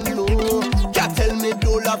 Can't tell me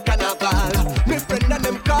do love carnival. My friend and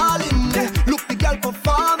them calling. Look the girl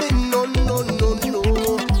performing. No.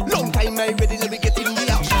 Long time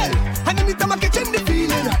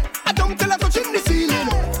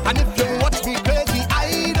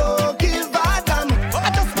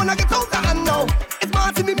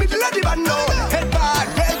let the band know. Head back,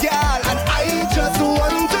 well, girl, and I just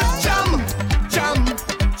want to jam, jam,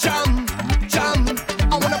 jam, jam.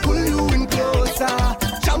 I wanna pull you in closer,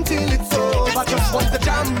 jam till it's over. Just want to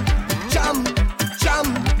jam, jam, jam,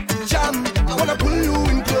 jam. I wanna pull you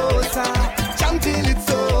in closer, jam till it's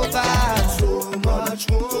over. So much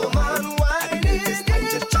woman whining. This time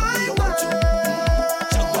just jam when you want to,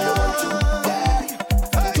 jam when you want to.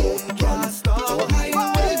 Don't get stop,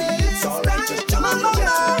 baby. It's alright, just jam when you want to.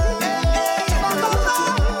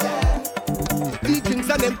 The things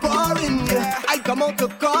are them pouring. I come out to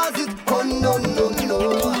cause it. Oh no no no.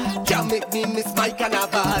 Can't make me miss my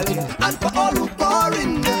carnival. And for all who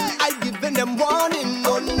pouring, I giving them warning.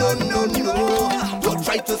 No no no no. Don't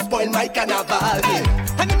try to spoil my carnival.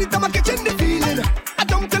 And anytime I catch in the feeling, I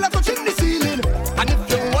don't tell her touching the ceiling. And if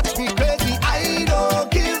you watch me crazy, I don't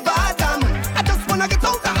give a damn. I just wanna get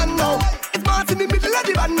out of hand now. It's more to me middle of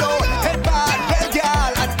the band now. Head back, well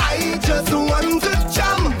girl, and I just want to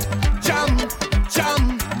jam, jam, jam,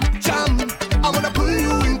 jam. I wanna pull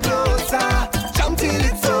you in closer, jam till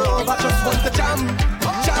it's over. Just want to jam,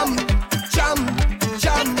 jam, jam,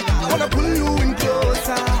 jam. I wanna pull you in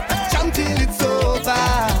closer, jam till it's over.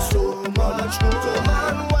 So much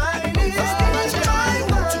woman whining.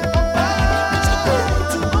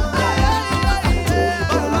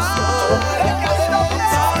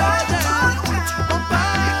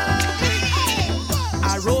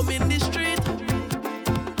 I roam in the street,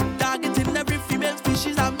 targeting every female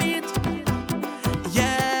species I meet.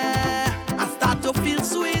 Yeah, I start to feel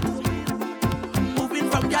sweet, moving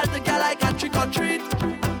from girl to girl like a trick or treat.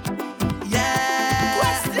 Yeah,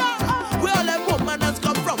 where all them woman has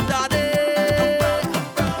come from, daddy?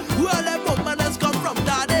 Where all them woman has come from,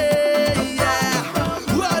 daddy? Yeah,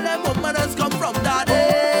 where all them woman has come from, daddy?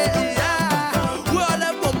 Yeah, where all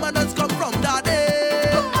them woman has come from, daddy?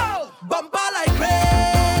 Bumper like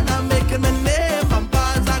rain, I'm making my name.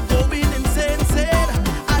 Bumpers are going insane,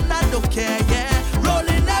 and I don't care, yeah.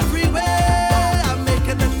 Rolling everywhere, I'm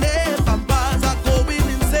making a name. Bumpers are going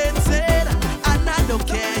insane, and I don't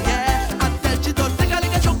care, yeah. I tell you don't take a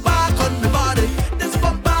look at your back on my body. This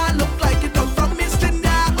bumper look like it come from East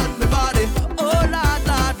India on my body. Oh la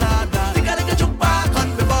la la la, take a look at your back on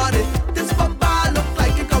my body. This bumper look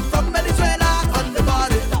like it come from Venezuela on the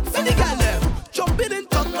body. See the girl them jumping in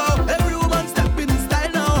tongue, every woman stepping in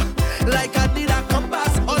style now. Like I need a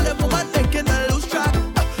compass, all the woman making a loose track.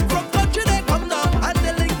 From country they come now, and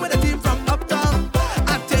they link with a team from uptown.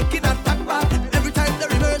 I'm taking a tack back, every time they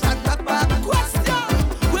reverse and tack back. Question,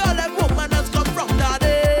 where all them woman has come from,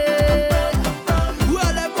 daddy? Where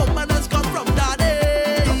all them woman has come from, daddy?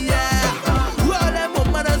 Yeah, where all them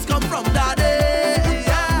woman has come from, daddy?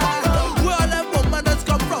 Yeah, where all them woman has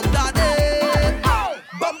come from, daddy?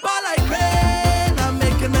 Bumper like rain, I'm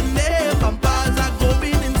making a name. Bumpers are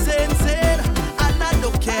going insane, and I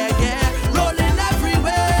don't care, yeah. Rolling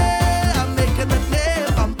everywhere, I'm making a name.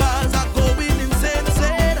 Bumpers are going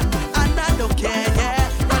insane, and I don't care, yeah.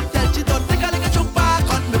 Not that you don't take a look at your back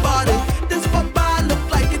on my body. This bumper look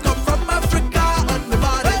like it come from Africa on my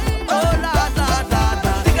body. Oh la la la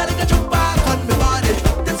la, take a look at your back on my body.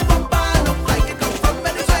 This bumper look like it come from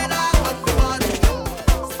Venezuela on my body.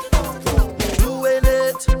 Doing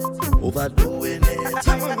it, overdoing it.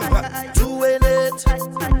 Doing it,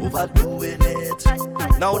 overdoing it.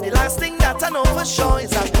 Now the last thing that I know for sure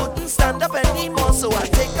is I couldn't stand up anymore, so I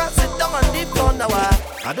take a sit down on the floor now.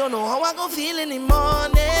 I don't know how I gon' feel in the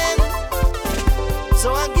morning,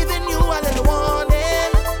 so I'm giving you a little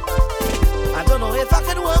warning. I don't know if I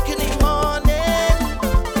could work in the morning,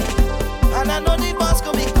 and I know the boss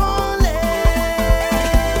gon' be calling,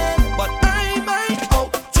 but I might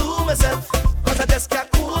out to myself, 'cause I just can't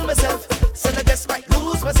cool myself. Said I just might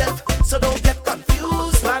lose myself, so don't get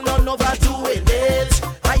confused. Man, I'm overdoing it,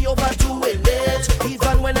 I overdoing it.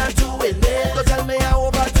 Even when I'm doing it, don't tell me I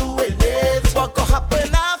overdoing it. What could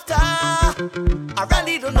happen after? I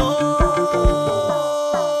really don't know.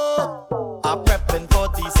 I'm prepping for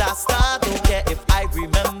disaster, don't care if I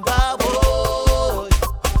remember.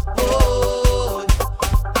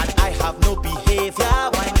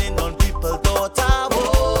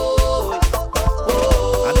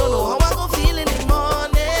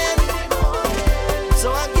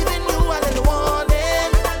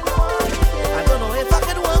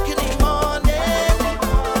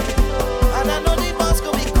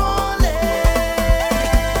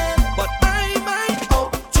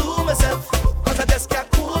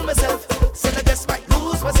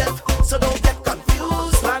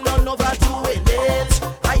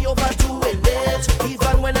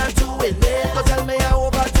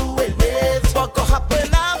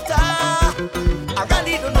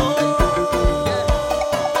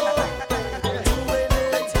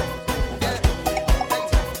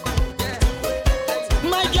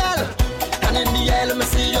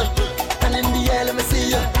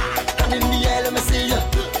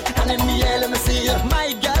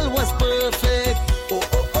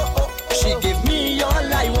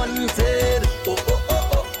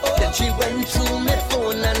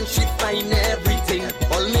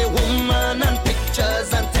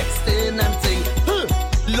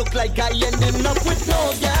 up with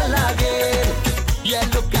no gal again. Yeah,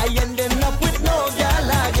 look, I ending up with no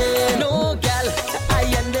gal again. No gal, I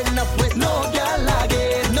ending up with no gal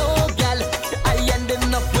again. No gal, I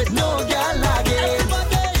ending up with no gal again.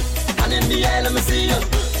 And in the air, let me see you.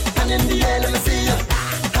 And in the air, let me see you.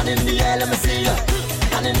 And in the air, let me see you.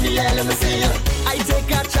 And in the air, let me see you. I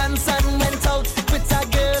take a chance and went out with a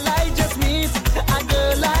girl I just meet. A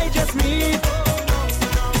girl I just meet.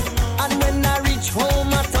 And when I reach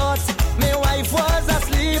home, I thought my wife was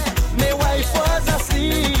asleep. My wife was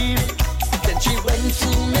asleep. Then she went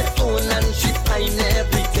through my phone and she find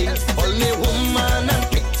everything. All my woman and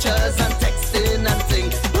pictures and texting and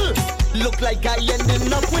thing. Look like I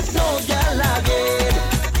ending up with no gal again.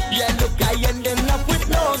 Yeah, look, I ending up with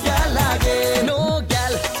no gal again. No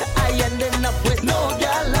gal, I ending up with no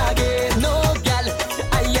gal again. No gal,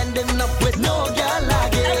 I ending up with no gal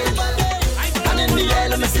again. And in the air,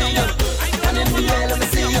 let me see you. And in the air, let me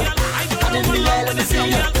see you. And in the air, let me see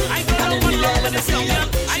you. And in the air, let me see you.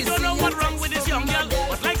 I don't know what's wrong with this young girl,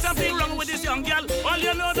 but like something wrong with this young girl. All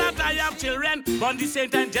you know that I have children, but at the same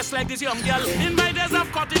time just like this young girl. In my days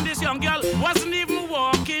of cutting this young girl, wasn't even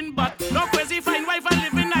walking, but no crazy fine wife and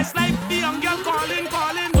living nice life. The young girl calling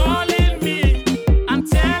me and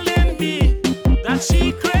telling me that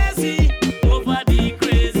she crazy over the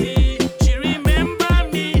crazy. She remember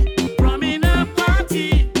me from in a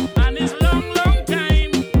party, and it's long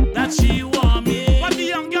time that she want me. What the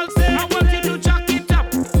young girl say? I want you to jack it up.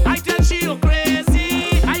 I tell she you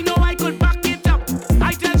crazy. I know I could back it up.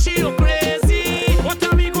 I tell she you crazy. What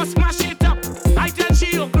are we go smash it up? I tell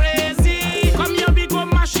she you crazy. Come here, we go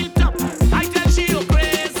mash it up. I tell she you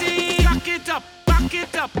crazy. Jack it up, back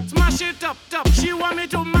it up, smash it up, top. She want me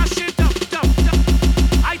to mash it up, top.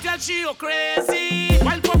 I tell she you crazy.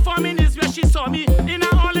 While performing is where she saw me in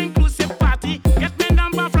an all-inclusive party. Get my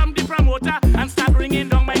number from the promoter and start ringing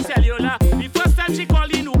down my cellular. The first time she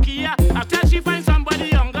called in Nokia, after she find somebody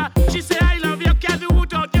younger, she say I love you, can't do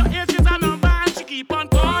without your age is a number, and she keep on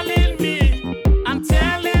calling me and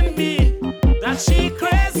telling me that she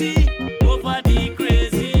crazy over the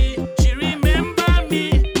crazy. She remember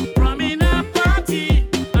me from in a party,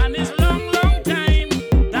 and it's long time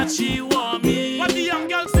that she want me. What the young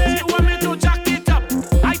girl say? She want me to jack it up.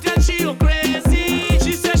 I tell she you crazy.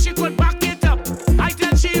 She said she could back it up. I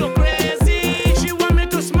tell she you crazy. She want me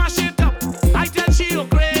to smash it up. I tell she you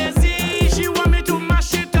crazy. She want me to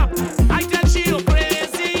mash it up. I tell she you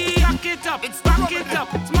crazy. Jack it up, back it up,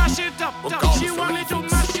 smash it up. She want me to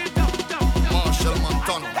mash it up. Marshall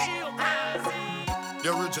Montano, the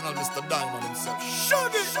original Mr. Diamond himself.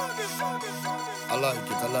 I like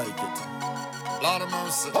it. Lord of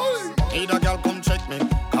mercy. Need a girl come check me,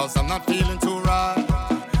 cause I'm not feeling too right.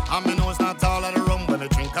 And me know it's not all of the rum when I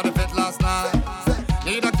drink at the fit last night.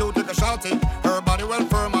 Need a cute little shouty, her body well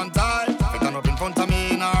firm and tight. Picking up in front of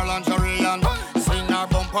me in her lingerie and swing her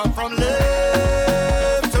bumper from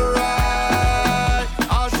left to right.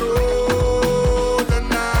 I'll show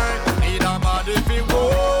tonight. Need a body fi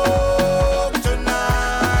walk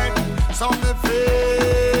tonight. So me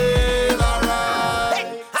feel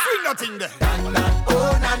alright. Swing nothing there.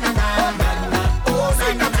 Oh na na na na na. Oh na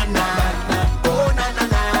na na na. Oh na na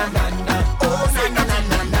na na na. Oh na na na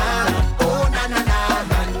na na. Oh na na na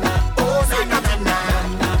na na. Oh na na na na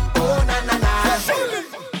na. Oh na na na.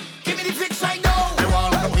 Give me the fix right now. Me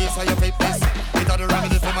want like a piece of your fitness. It are the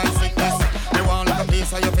remedy for my sickness. Me want like a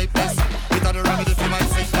piece of your fitness. It are the remedy for my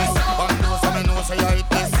sickness. One knows and me knows how you hate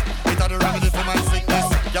this. It are the remedy for my sickness.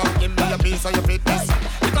 Yo, give me a piece of your fitness.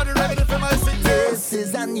 It are the remedy for my sickness. This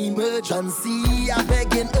is an emergency. I'm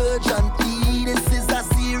begging urgently. This is a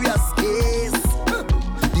serious case.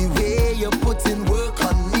 The way you're putting work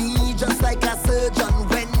on me, just like a surgeon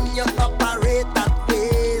when you operate that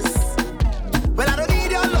face. Well, I don't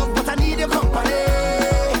need your love, but I need your company.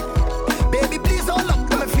 Baby, please hold up,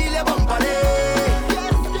 let me feel your company.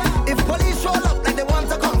 If police roll up like they want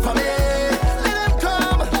to come for me, let them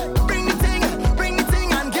come. Bring the thing,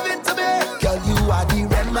 and give it to me. Girl, you are the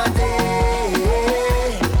remedy.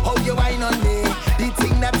 How you whine on me, the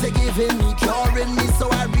thing that you're giving me, curing me, so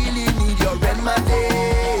I really need your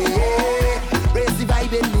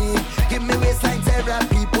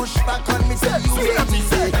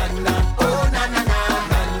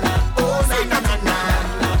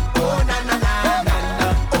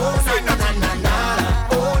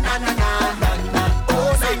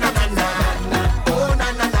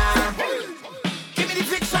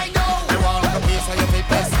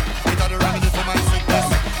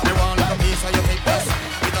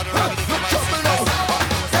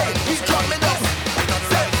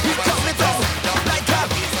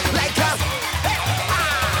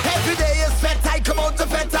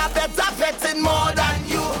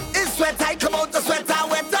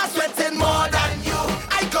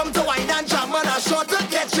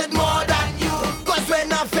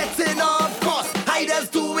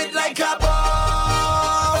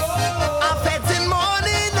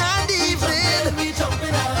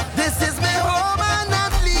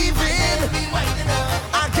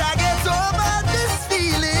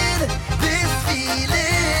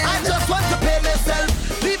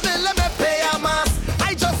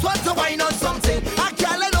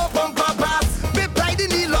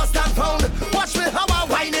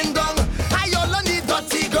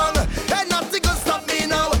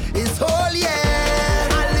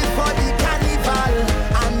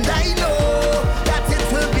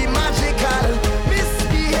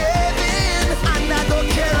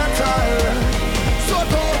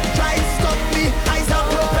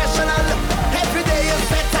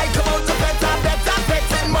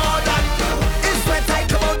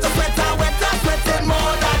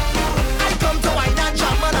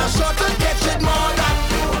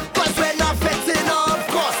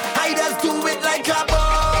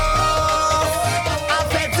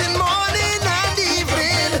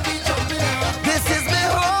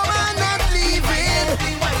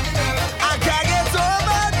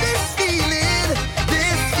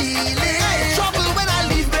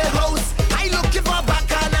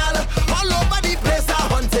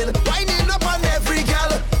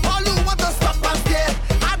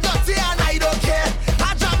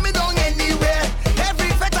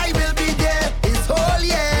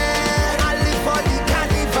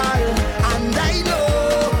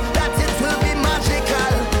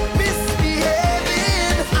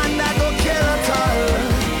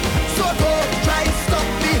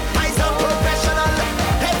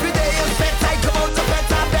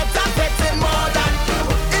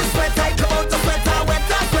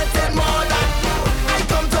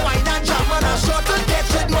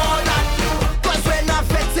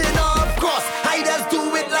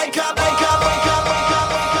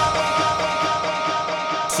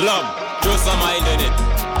some oil in it.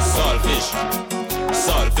 Saltfish,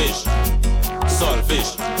 saltfish,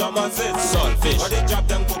 saltfish. Come on, say saltfish. What they drop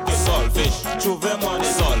them cooking? Saltfish. Chuve money.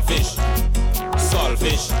 Saltfish,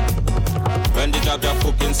 saltfish. When they drop their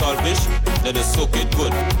cooking saltfish, let us soak it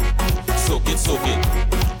good. Soak it, soak it,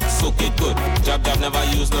 soak it good. Jab never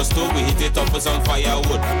use no stove. We hit it up with some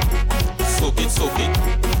firewood. Soak it, soak it.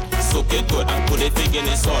 Soak it good and put it big in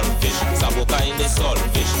the saltfish. Saboka in the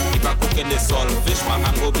saltfish. If I cook in the saltfish, my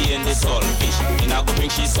hand go be in the saltfish. And I go bring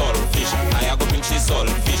she saltfish. I go bring she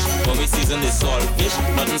saltfish. When we season the saltfish,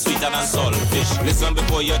 nothing sweeter than saltfish. Listen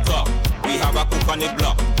before you talk. We have a cook on the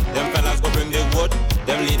block. Them fellas go bring the wood.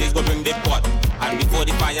 Them ladies go bring the pot. And before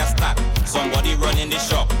the fire start, somebody run in the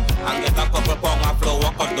shop and get a couple pound of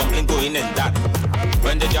flour, cut dumpling going in that.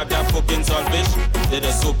 When they jab their cooking saltfish, they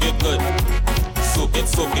just soak it good. Soak it,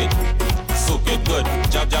 soak it, soak it good.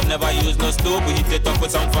 Jab never use no stove, we hit it up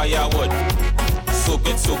with some firewood. Soak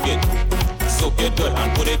it, soak it, soak it good.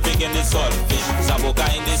 And put it big in the saltfish. Saboka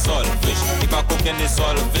in the saltfish. If I cook in the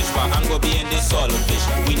saltfish, my hand go be in the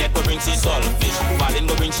saltfish. We net go bring she saltfish. Marlin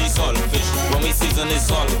go bring she saltfish. When we season the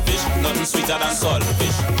saltfish, nothing sweeter than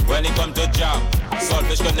saltfish. When it come to jab,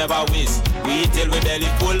 saltfish could never waste. We eat till we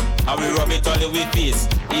belly full, and we rub it all in we face.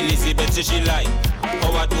 Elizabeth say she like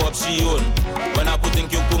how I do up she own. When I put in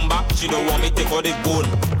cucumber, she don't want me take out the bone.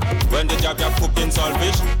 When the jab cooking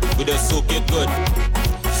saltfish, we just soak it good.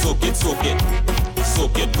 Soak it, soak it,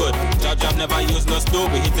 soak it good. Jab never use no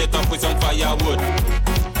stove, we hit it up with some firewood.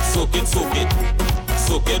 Soak it, soak it,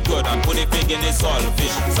 soak it good. And put it big in the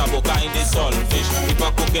saltfish. Saboka in the saltfish. If I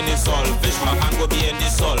cook in the saltfish, my hand go be in the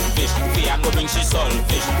saltfish. Fian go bring she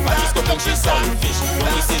saltfish. Patrice go bring she saltfish.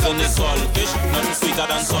 When we season the saltfish, nothing sweeter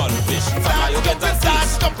than saltfish. From you get a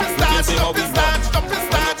taste, you can see how we run.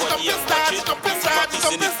 When nobody else touch it, Patrice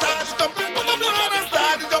in the front.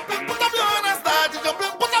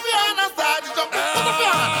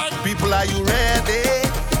 People, are you ready?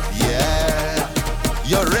 Yeah.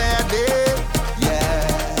 You're ready? Yeah.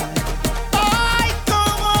 I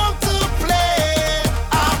come out to play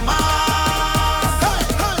a mass. Hey,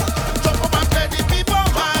 hey. Jump up and play the people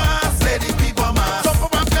mass. Play the people mass. Jump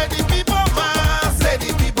up and play the people mass. Play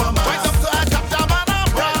the people mass. Wind up to a jab and a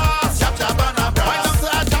brass. Jab and a brass. Wind up to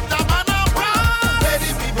a jab and a brass. Play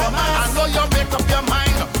the people mass. I know you make up your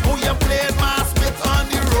mind who you played mass with on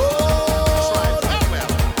the road.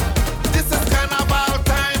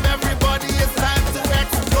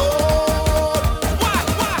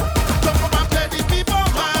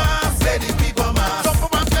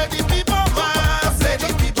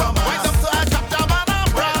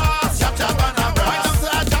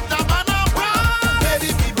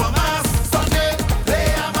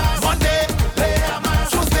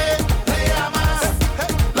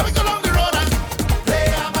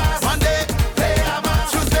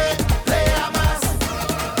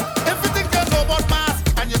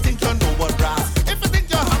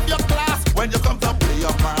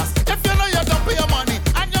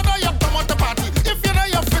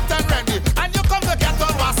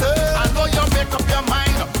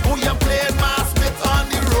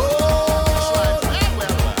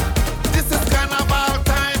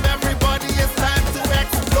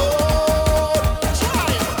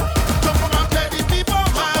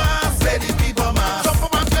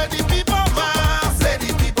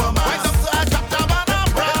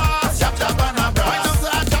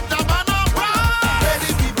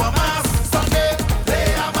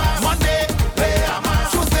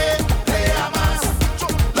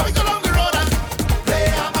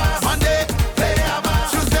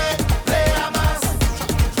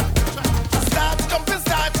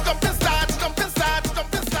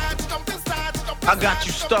 I got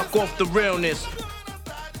you stuck off the realness.